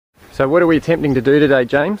So what are we attempting to do today,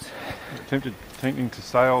 James? Attempting to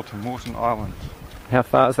sail to Moreton Island. How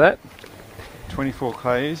far is that? 24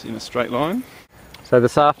 k's in a straight line. So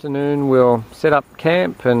this afternoon we'll set up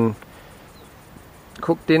camp and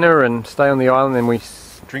cook dinner and stay on the island, and we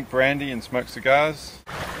drink brandy and smoke cigars.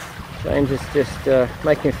 James is just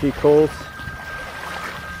making a few calls.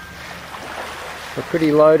 We're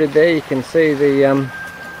pretty loaded there. You can see the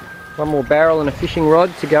one more barrel and a fishing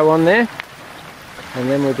rod to go on there, and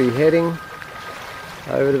then we'll be heading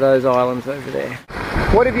over to those islands over there.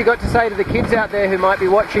 What have you got to say to the kids out there who might be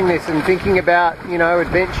watching this and thinking about, you know,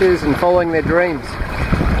 adventures and following their dreams?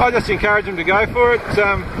 I just encourage them to go for it.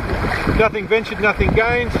 Nothing ventured, nothing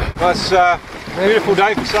gained. Nice, beautiful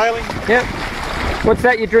day for sailing. Yep. What's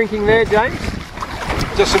that you're drinking there, James?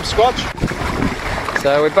 Just some scotch.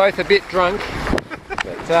 So we're both a bit drunk, but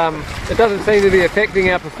it doesn't seem to be affecting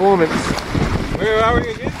our performance. Where are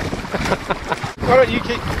we again? Why don't you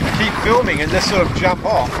keep filming and just sort of jump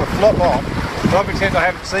off or flop off, and I'll pretend I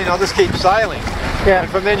haven't seen, I'll just keep sailing. Yeah. And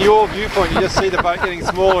from then your viewpoint you just see the boat getting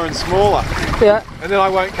smaller and smaller. Yeah. And then I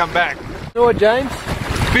won't come back. Or James?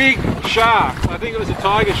 Big shark. I think it was a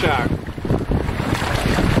tiger shark.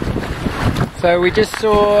 So we just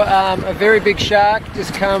saw a very big shark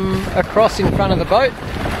just come across in front of the boat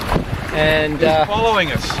and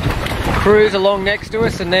following us, cruise along next to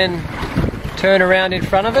us and then turn around in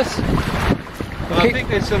front of us. I think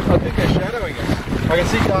they're shadowing us. I can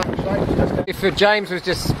see dark shapes. If James was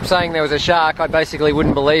just saying there was a shark, I basically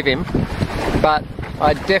wouldn't believe him, but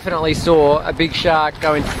I definitely saw a big shark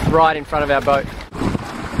going right in front of our boat.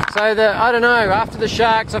 So I don't know, after the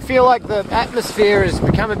sharks, I feel like the atmosphere has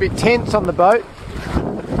become a bit tense on the boat.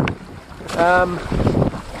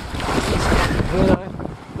 You know,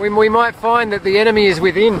 we might find that the enemy is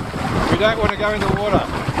within. We don't want to go in the water.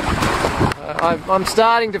 I'm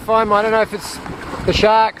starting to find, I don't know if it's the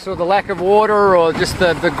sharks or the lack of water or just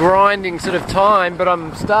the grinding sort of time, but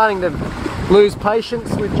I'm starting to lose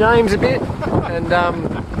patience with James a bit and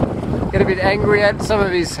get a bit angry at some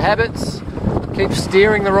of his habits. Keeps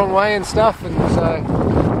steering the wrong way and stuff, and so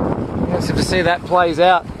let's have to see that plays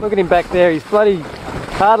out. Look at him back there, he's bloody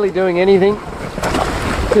hardly doing anything.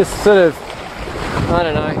 Just sort of, I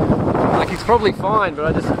don't know, like he's probably fine, but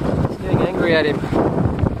I'm just getting angry at him.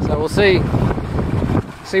 So we'll see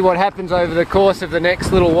what happens over the course of the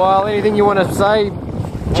next little while. Anything you want to say,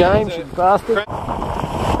 James, you bastard?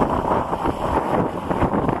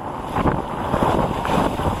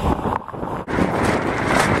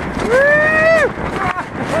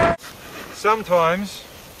 Sometimes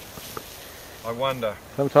I wonder.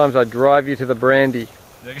 Sometimes I drive you to the brandy.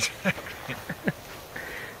 Exactly.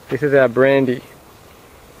 This is our brandy.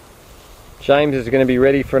 James is going to be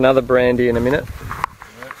ready for another brandy in a minute.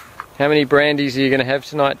 Yep. How many brandies are you going to have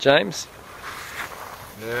tonight, James?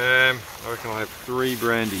 I reckon I'll have 3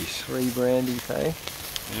 brandies. 3 brandies, eh?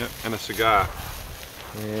 Yep, and a cigar.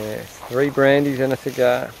 Yes, 3 brandies and a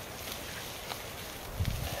cigar.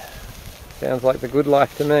 Sounds like the good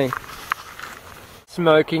life to me.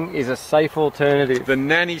 Smoking is a safe alternative. The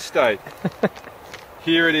nanny state.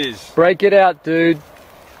 Here it is. Break it out, dude.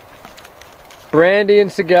 Brandy and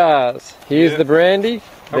cigars. Here's the brandy.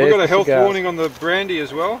 Have we got a health warning on the brandy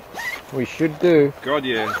as well? We should do. God,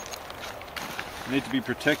 yeah. We need to be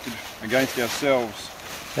protected against ourselves.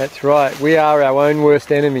 That's right. We are our own worst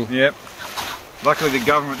enemy. Yep. Luckily the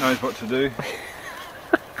government knows what to do.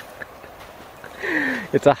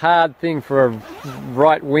 It's a hard thing for a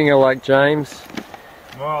right-winger like James.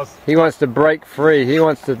 Miles. He wants to break free. He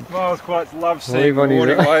wants to. Miles quite loves seeing warning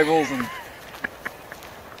labels, and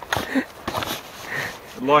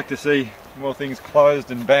I'd like to see more things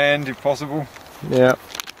closed and banned if possible. Yeah.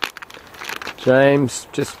 James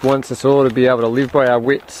just wants us all to be able to live by our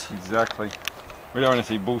wits. Exactly. We don't want to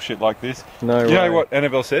see bullshit like this. No way. You know what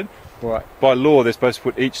Annabelle said? What? By law, they're supposed to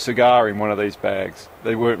put each cigar in one of these bags.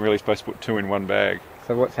 They weren't really supposed to put 2 in one bag.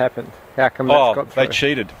 So what's happened? How come that's got through? They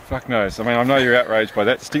cheated. Fuck knows. I mean, I know you're outraged by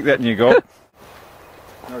that. Stick that in your gob.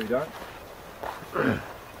 No, you don't.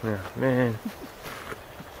 Oh, man.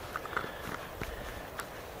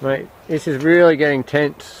 Mate, this is really getting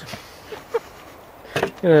tense.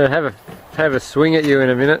 I'm gonna have a swing at you in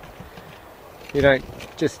a minute. You don't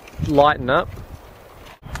just lighten up.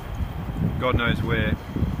 God knows where.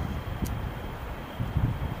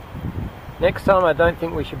 Next time I don't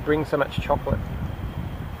think we should bring so much chocolate.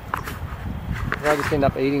 I just end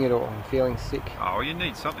up eating it all and feeling sick. Oh, you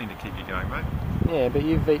need something to keep you going, mate. Yeah, but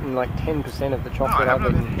you've eaten like 10% of the chocolate. No, I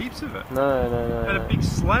haven't had heaps of it. No. I've had a big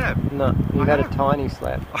slab. No, you've had a tiny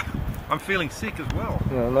slab. I'm feeling sick as well.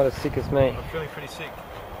 No, not as sick as me. I'm feeling pretty sick.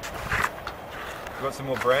 You want some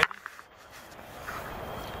more brandy?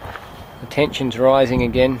 tension's rising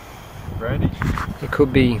again. Brandy? There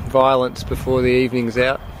could be violence before the evening's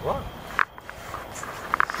out. What?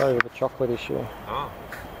 Sorry with the chocolate issue. Oh.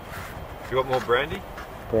 You got more brandy?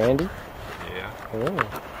 Brandy? Yeah.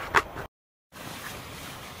 Oh.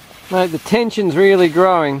 Mate, the tension's really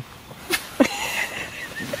growing.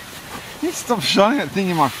 You stop showing that thing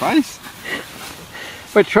in my face.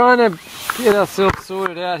 We're trying to get ourselves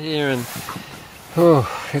sorted out here, and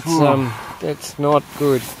it's not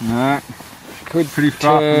good. No. Could pretty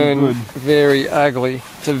far turn from good. Very ugly.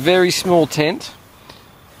 It's a very small tent,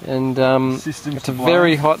 and it's a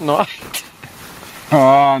very hot night.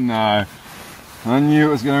 Oh no! I knew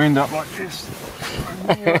it was going to end up like this.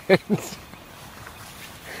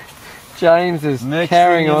 James is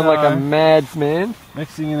carrying on like a madman.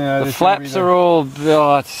 Next thing you know, the flaps are all.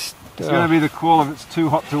 Oh, it's going to be the call of it's too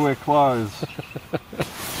hot to wear clothes.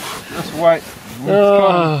 Just wait.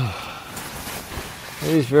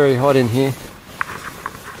 It is very hot in here.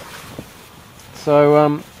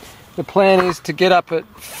 So the plan is to get up at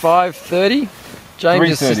 5:30.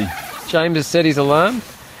 3:30. James has set his alarm.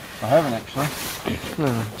 I haven't actually.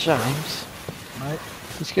 Oh, James. Mate.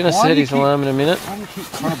 He's going to set his alarm in a minute. Why do you keep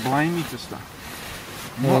trying to blame me for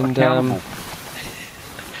stuff? I'm not And accountable.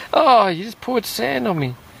 oh, you just poured sand on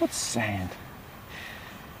me. What's sand?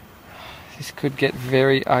 This could get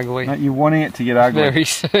very ugly. Mate, you're wanting it to get ugly. Very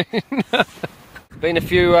soon. Been a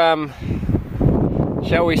few,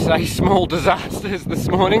 shall we say, small disasters this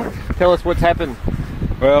morning. Tell us what's happened.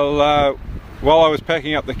 Well, while I was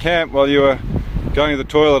packing up the camp, while you were going to the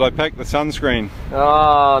toilet, I packed the sunscreen.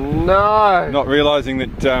 Oh no! Not realising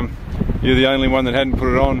that you're the only one that hadn't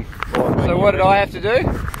put it on. So what did I have to do?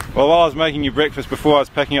 Well, while I was making you breakfast before I was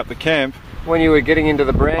packing up the camp, when you were getting into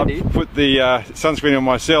the brandy, I put the sunscreen on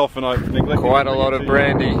myself, and I neglected quite a lot of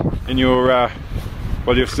brandy in your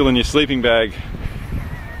while you're still in your sleeping bag.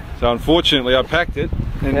 So unfortunately, I packed it,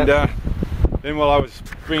 and then while I was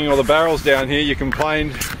bringing all the barrels down here, you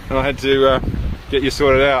complained, and I had to get you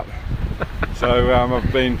sorted out. So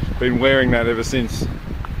I've been wearing that ever since.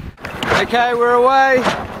 Okay, we're away.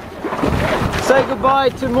 Say goodbye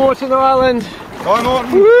to Moreton Island. Bye,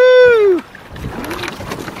 Moreton. Woo!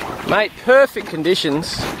 Mate, perfect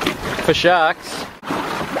conditions for sharks.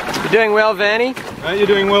 You're doing well, Vanny? Mate, you're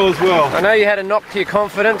doing well as well. I know you had a knock to your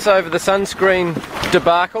confidence over the sunscreen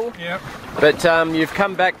debacle. Yep. But you've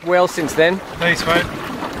come back well since then. Thanks, mate.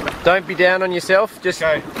 Don't be down on yourself. Just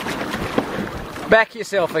back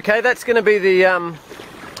yourself, okay? That's going to be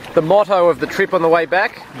the motto of the trip on the way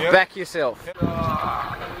back. Yep. Back yourself. Yep.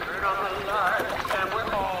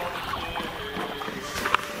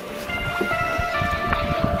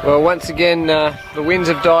 Well, once again, the winds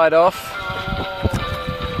have died off.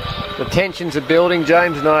 The tensions are building.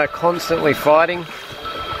 James and I are constantly fighting.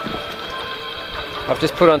 I've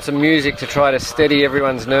just put on some music to try to steady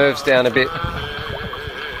everyone's nerves down a bit.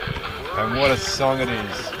 And what a song it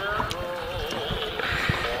is.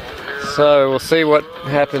 So we'll see what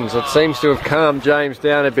happens. It seems to have calmed James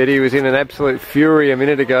down a bit. He was in an absolute fury a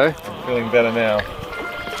minute ago. I'm feeling better now.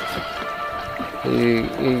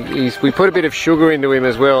 We put a bit of sugar into him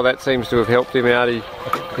as well. That seems to have helped him out. He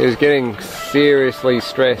was getting seriously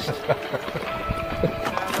stressed.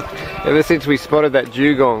 Ever since we spotted that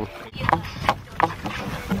dugong.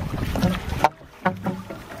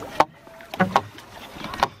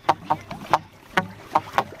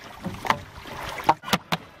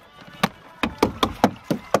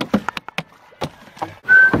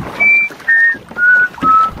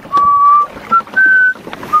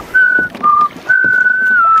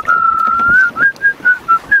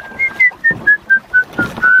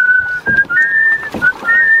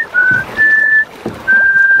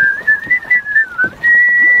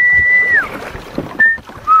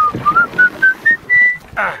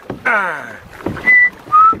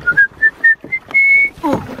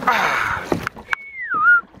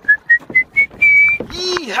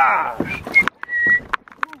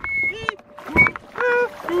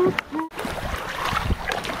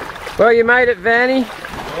 Well, you made it, Vanny. Yep.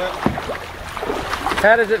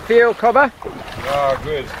 How does it feel, Cobber? Oh,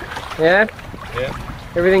 good. Yeah? Yep.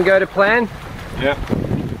 Everything go to plan? Yep.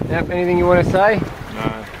 Yep. Anything you want to say?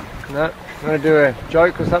 No. No? Want to do a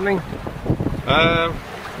joke or something? No.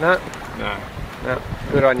 No? No.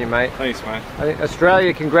 Good on you, mate. Thanks, mate. I think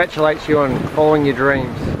Australia congratulates you on following your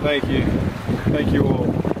dreams. Thank you. Thank you all.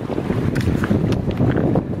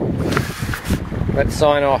 Let's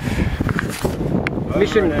sign off.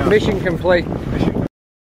 Mission complete.